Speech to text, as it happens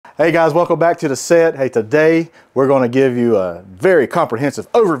Hey guys, welcome back to the set. Hey, today we're going to give you a very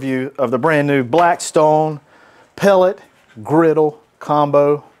comprehensive overview of the brand new Blackstone Pellet Griddle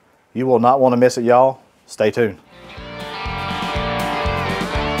Combo. You will not want to miss it, y'all. Stay tuned.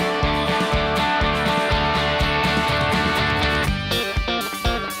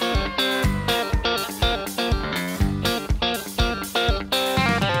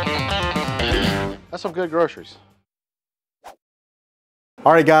 That's some good groceries.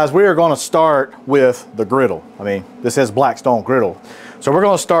 All right, guys, we are going to start with the griddle. I mean, this is Blackstone griddle. So we're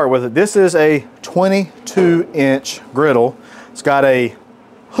going to start with it. This is a 22-inch griddle. It's got a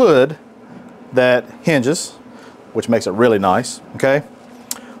hood that hinges, which makes it really nice, okay?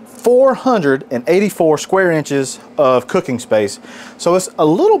 484 square inches of cooking space. So it's a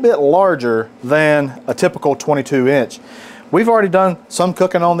little bit larger than a typical 22-inch. We've already done some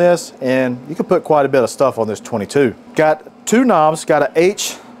cooking on this, and you can put quite a bit of stuff on this 22. Got two knobs, got a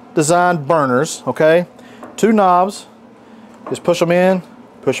H designed burners, okay? Two knobs, just push them in,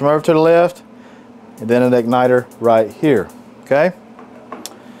 push them over to the left, and then an igniter right here, okay?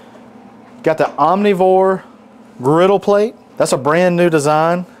 Got the Omnivore griddle plate. That's a brand new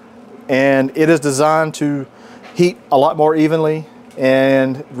design, and it is designed to heat a lot more evenly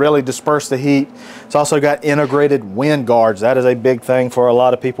and really disperse the heat. It's also got integrated wind guards. That is a big thing for a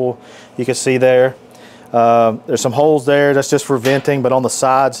lot of people. You can see there. There's some holes there, that's just for venting, but on the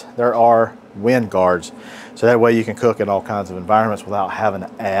sides there are wind guards. So that way you can cook in all kinds of environments without having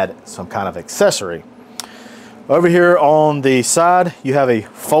to add some kind of accessory. Over here on the side, you have a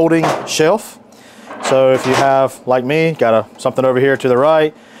folding shelf. So if you have, like me, got something over here to the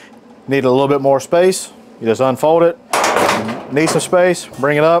right, need a little bit more space, you just unfold it. Need some space,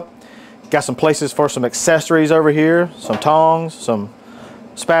 bring it up. Got some places for some accessories over here, some tongs, some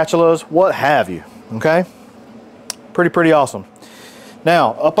spatulas, what have you, okay? Pretty awesome.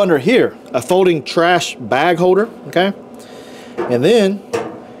 Now, up under here, a folding trash bag holder, okay? And then,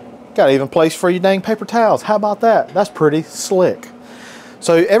 got even place for your dang paper towels. How about that? That's pretty slick.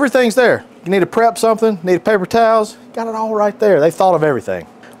 So everything's there. You need to prep something, need paper towels, got it all right there. They thought of everything.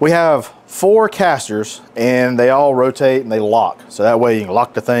 We have 4 casters, and they all rotate and they lock. So that way you can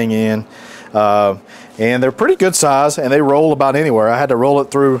lock the thing in. And they're pretty good size, and they roll about anywhere. I had to roll it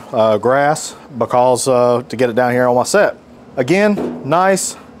through grass because to get it down here on my set. Again,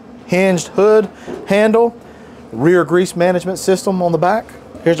 nice hinged hood handle, rear grease management system on the back.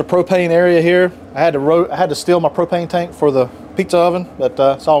 Here's the propane area here. I had to steal my propane tank for the pizza oven, but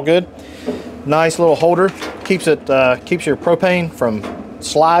it's all good. Nice little holder, keeps your propane from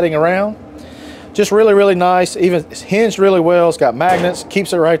sliding around. Just really nice. Even it's hinged really well. It's got magnets,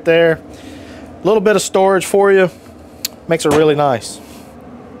 keeps it right there. A little bit of storage for you, makes it really nice.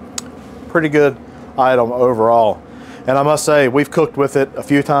 Pretty good item overall. And I must say, we've cooked with it a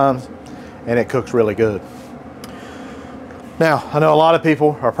few times and it cooks really good. Now, I know a lot of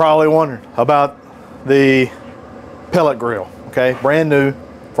people are probably wondering about the pellet grill, okay? Brand new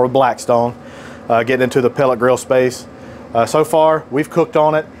for Blackstone, getting into the pellet grill space. So far, we've cooked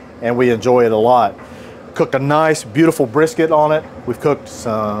on it and we enjoy it a lot. Cooked a nice, beautiful brisket on it. We've cooked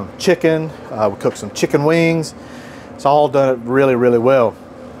some chicken. We cooked some chicken wings. It's all done really well.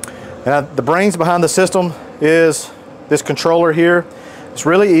 And the brains behind the system is this controller here. It's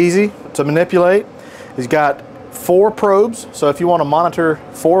really easy to manipulate. It's got 4 probes, so if you want to monitor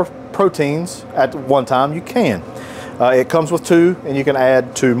 4 proteins at one time, you can. It comes with 2, and you can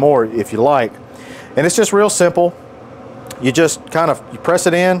add 2 more if you like. And it's just real simple. You just you press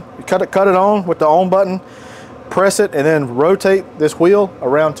it in, you cut it on with the on button, press it, and then rotate this wheel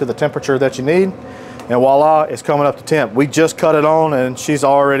around to the temperature that you need, and voila, it's coming up to temp. We just cut it on and she's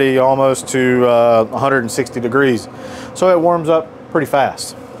already almost to 160 degrees. So it warms up pretty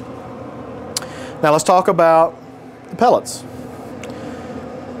fast. Now let's talk about the pellets.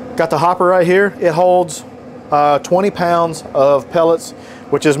 Got the hopper right here. It holds 20 pounds of pellets,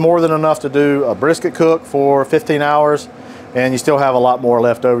 which is more than enough to do a brisket cook for 15 hours. And you still have a lot more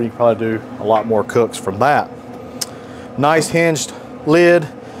left over. You can probably do a lot more cooks from that. Nice hinged lid.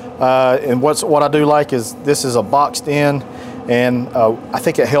 And what I do like is this is a boxed in, and I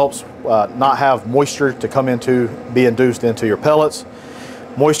think it helps not have moisture to be induced into your pellets.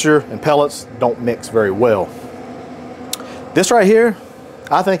 Moisture and pellets don't mix very well. This right here,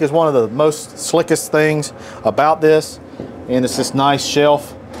 I think is one of the most slickest things about this, and it's this nice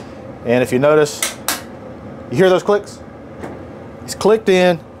shelf. And if you notice, you hear those clicks? It's clicked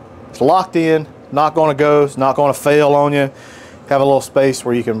in, it's locked in, not going to go, it's not going to fail on you. Have a little space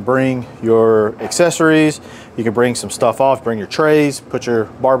where you can bring your accessories, you can bring some stuff off, bring your trays, put your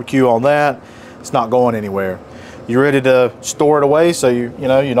barbecue on that. It's not going anywhere. you're ready to store it away, so you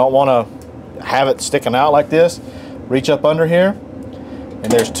don't want to have it sticking out like this, reach up under here, and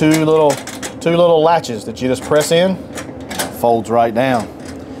there's two little latches that you just press in, folds right down,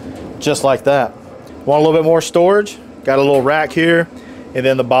 just like that. Want a little bit more storage? Got a little rack here, and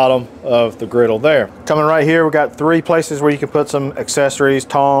then the bottom of the griddle there. Coming right here, we got 3 places where you can put some accessories,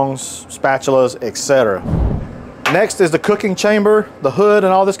 tongs, spatulas, etc. Next is the cooking chamber, the hood,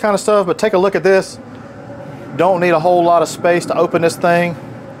 and all this kind of stuff, but take a look at this. Don't need a whole lot of space to open this thing.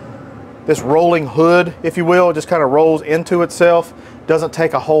 This rolling hood, if you will, just kind of rolls into itself. Doesn't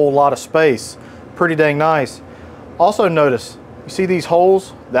take a whole lot of space. Pretty dang nice. Also notice, you see these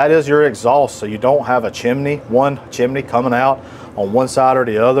holes? That is your exhaust, so you don't have a chimney, one chimney coming out on one side or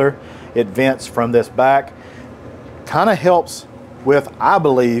the other. It vents from this back. Kind of helps with, I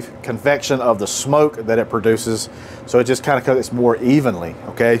believe, convection of the smoke that it produces, so it just kind of cooks more evenly.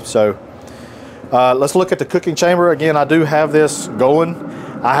 Okay, so let's look at the cooking chamber. Again, I do have this going.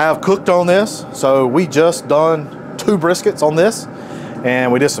 I have cooked on this, so we just done 2 briskets on this,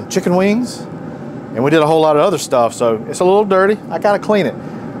 and we did some chicken wings, and we did a whole lot of other stuff, so it's a little dirty. I gotta clean it,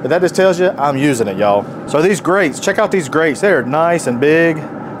 but that just tells you I'm using it, y'all. So these grates, check out these grates. They're nice and big.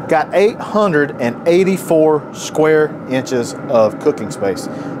 Got 884 square inches of cooking space.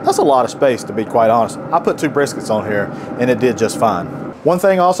 That's a lot of space, to be quite honest. I put 2 briskets on here and it did just fine. One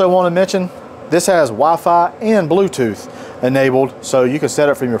thing I also want to mention, this has Wi-Fi and Bluetooth enabled, so you can set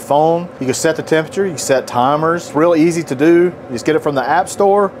it from your phone. You can set the temperature, you can set timers. It's real easy to do. You just get it from the App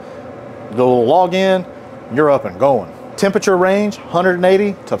Store, do a little login, you're up and going. Temperature range,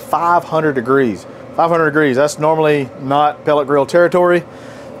 180 to 500 degrees. 500 degrees, that's normally not pellet grill territory.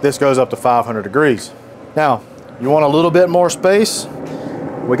 This goes up to 500 degrees. Now, you want a little bit more space?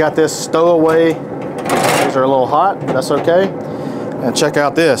 We got this stowaway. These are a little hot, that's okay. And check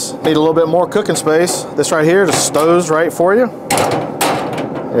out this. Need a little bit more cooking space. This right here just stows right for you.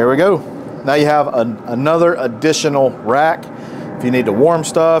 There we go. Now you have another additional rack. If you need to warm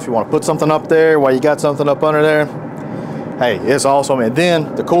stuff, you want to put something up there while you got something up under there. Hey, it's awesome. And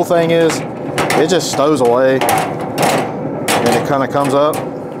then the cool thing is, it just stows away and it kind of comes up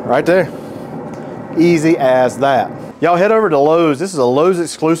right there. Easy as that. Y'all head over to Lowe's. This is a Lowe's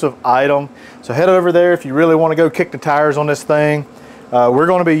exclusive item. So head over there if you really want to go kick the tires on this thing. We're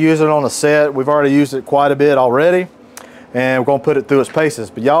going to be using it on a set. We've already used it quite a bit already, and we're going to put it through its paces.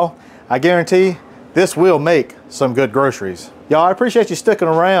 But y'all, I guarantee this will make some good groceries. Y'all, I appreciate you sticking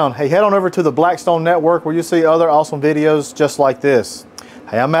around. Hey, head on over to the Blackstone Network where you'll see other awesome videos just like this.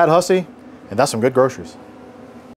 Hey, I'm Matt Hussey, and that's some good groceries.